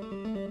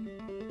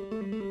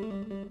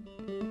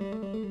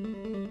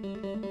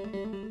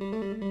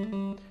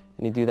 And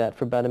you do that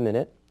for about a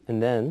minute,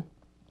 and then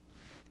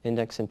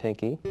index and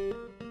pinky.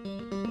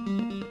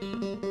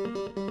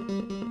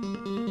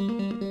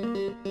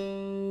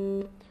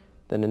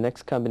 Then the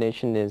next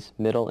combination is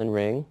middle and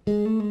ring.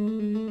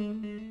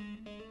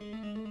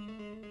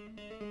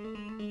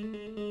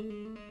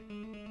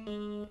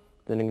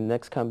 Then the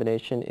next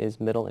combination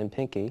is middle and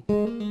pinky.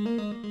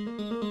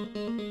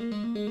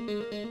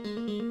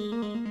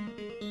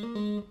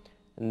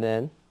 And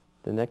then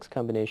the next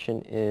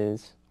combination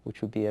is,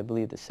 which would be, I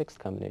believe, the 6th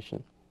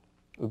combination,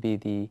 would be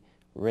the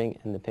ring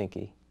and the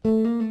pinky. Then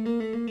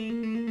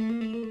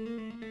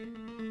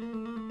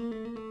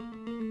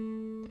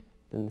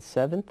the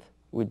 7th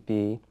would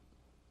be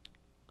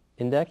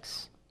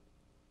index,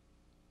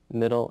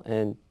 middle,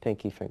 and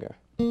pinky finger.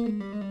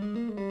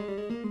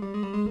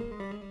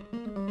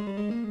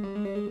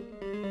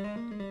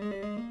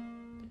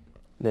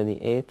 Then the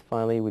 8th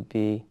finally would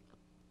be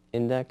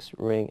index,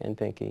 ring, and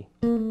pinky.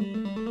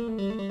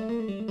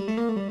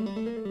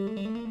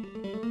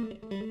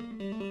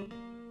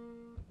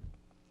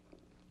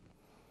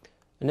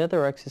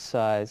 Another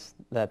exercise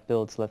that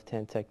builds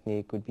left-hand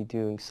technique would be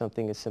doing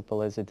something as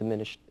simple as a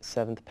diminished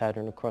 7th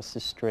pattern across the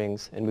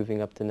strings and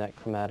moving up the neck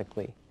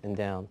chromatically and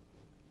down.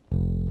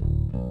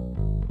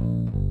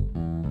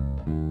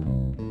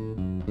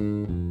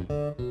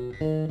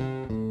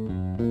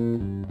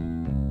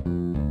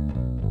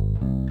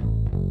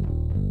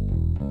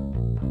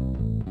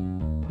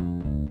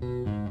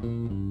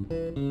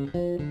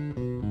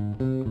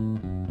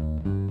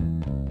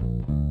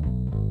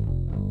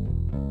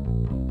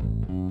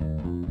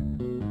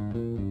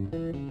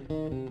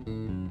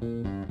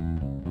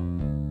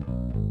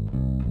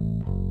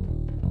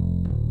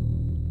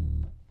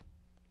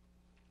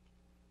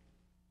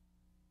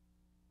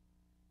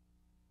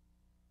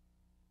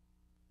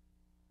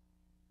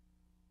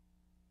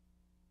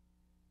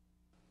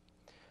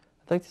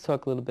 I'd like to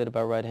talk a little bit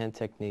about right-hand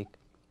technique.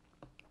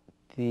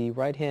 The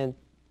right-hand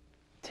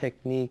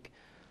technique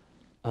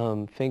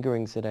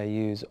fingerings that I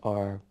use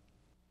are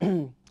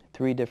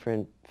 3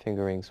 different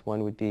fingerings.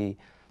 One would be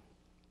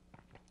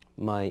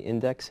my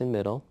index and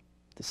middle.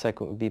 The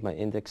second would be my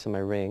index and my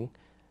ring.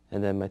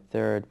 And then my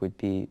third would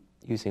be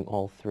using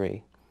all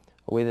 3.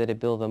 A way that I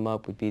build them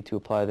up would be to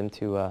apply them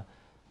to a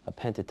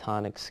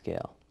pentatonic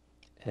scale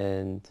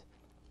and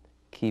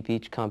keep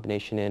each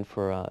combination in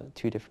for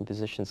 2 different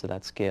positions of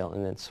that scale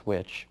and then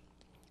switch.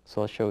 So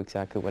I'll show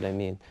exactly what I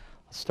mean.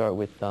 I'll start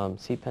with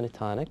C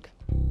pentatonic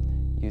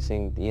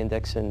using the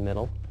index and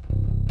middle.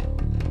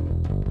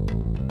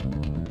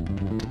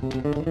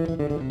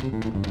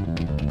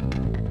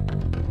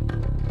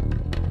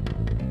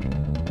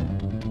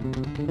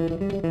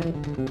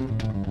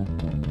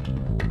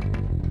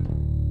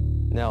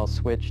 Now I'll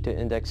switch to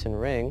index and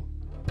ring.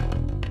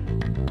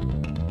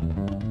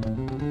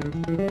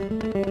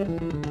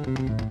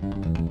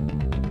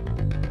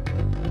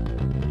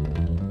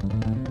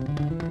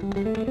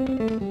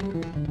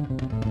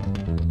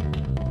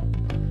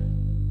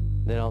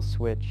 Then I'll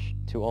switch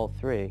to all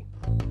 3.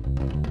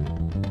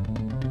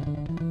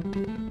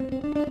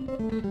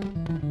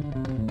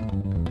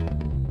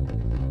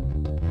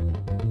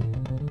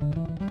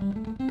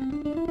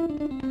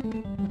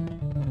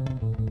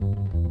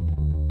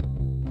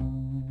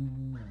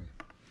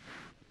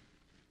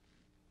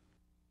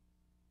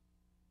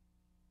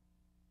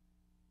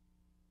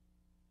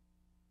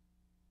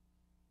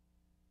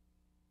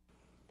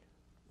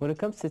 When it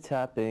comes to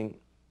tapping,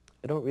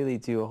 I don't really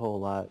do a whole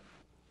lot,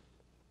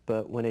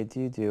 but when I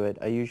do it,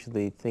 I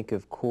usually think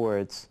of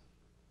chords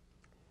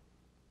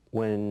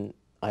when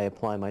I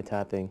apply my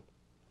tapping.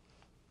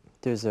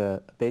 There's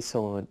a bass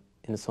solo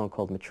in a song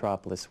called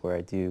Metropolis where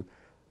I do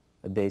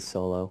a bass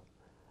solo,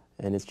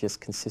 and it's just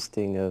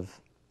consisting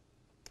of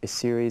a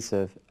series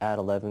of add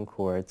 11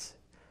 chords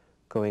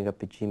going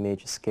up a G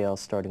major scale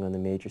starting on the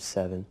major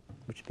 7,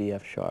 which would be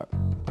F sharp.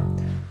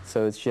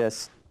 So it's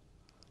just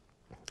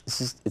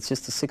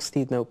a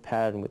 16th note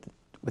pattern with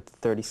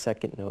the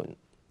 32nd note,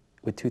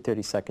 with 2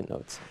 32nd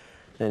notes,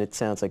 and it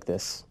sounds like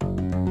this.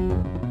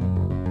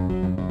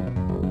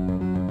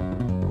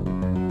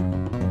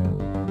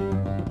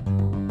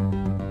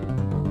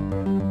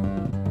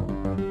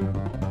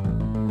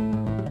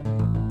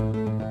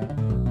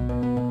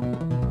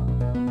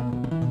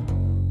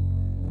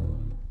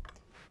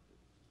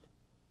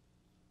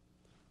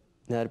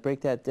 Now to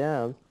break that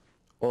down,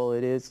 all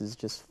it is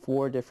just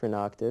 4 different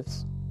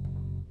octaves,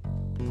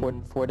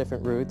 four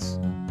different roots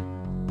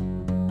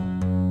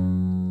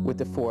with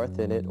the 4th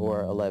in it,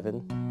 or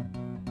 11.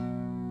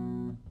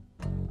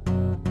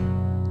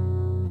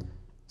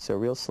 So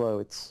real slow,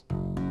 it's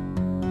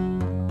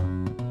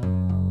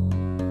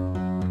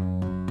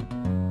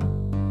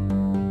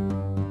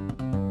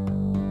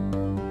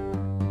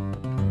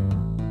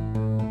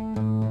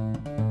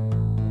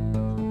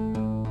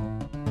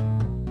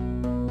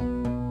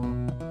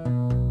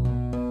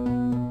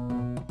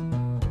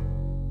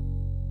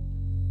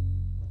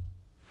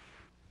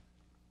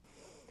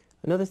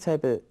another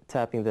type of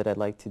tapping that I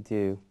like to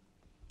do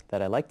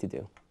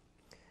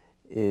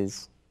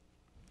is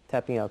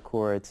tapping out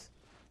chords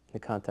in the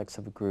context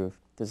of a groove.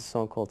 There's a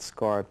song called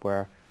Scarred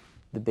where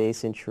the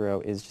bass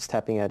intro is just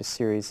tapping out a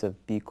series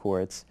of B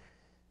chords.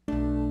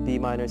 B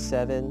minor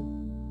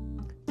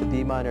 7 to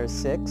B minor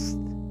 6th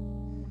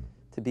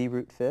to B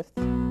root 5th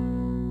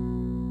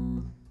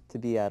to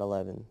B add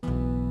 11,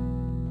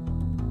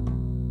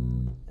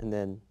 and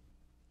then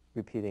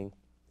repeating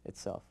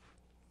itself.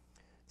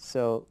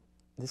 So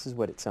this is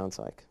what it sounds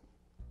like.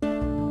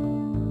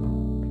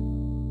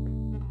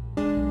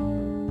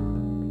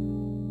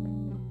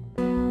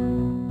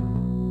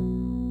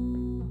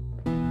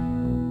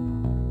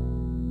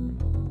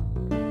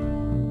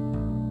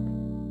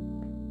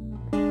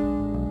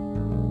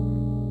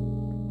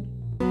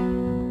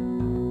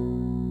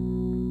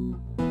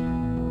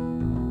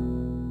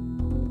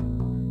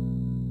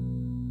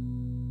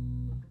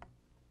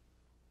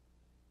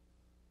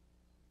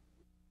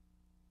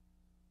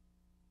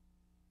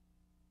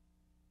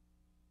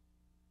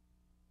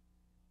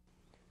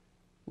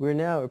 We're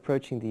now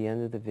approaching the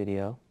end of the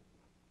video.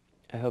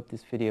 I hope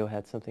this video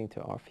had something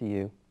to offer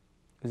you.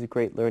 It was a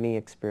great learning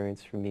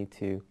experience for me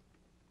to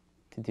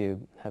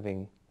do,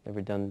 having never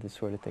done this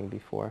sort of thing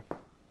before.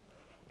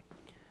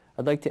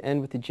 I'd like to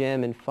end with a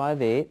jam in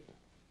 5/8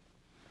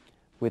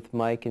 with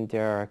Mike and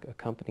Derek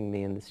accompanying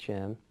me in this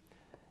jam.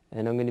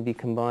 And I'm going to be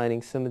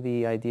combining some of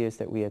the ideas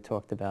that we had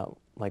talked about,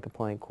 like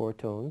applying chord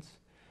tones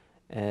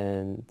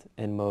and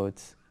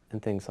modes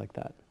and things like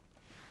that.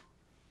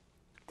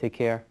 Take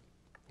care,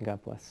 and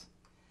God bless.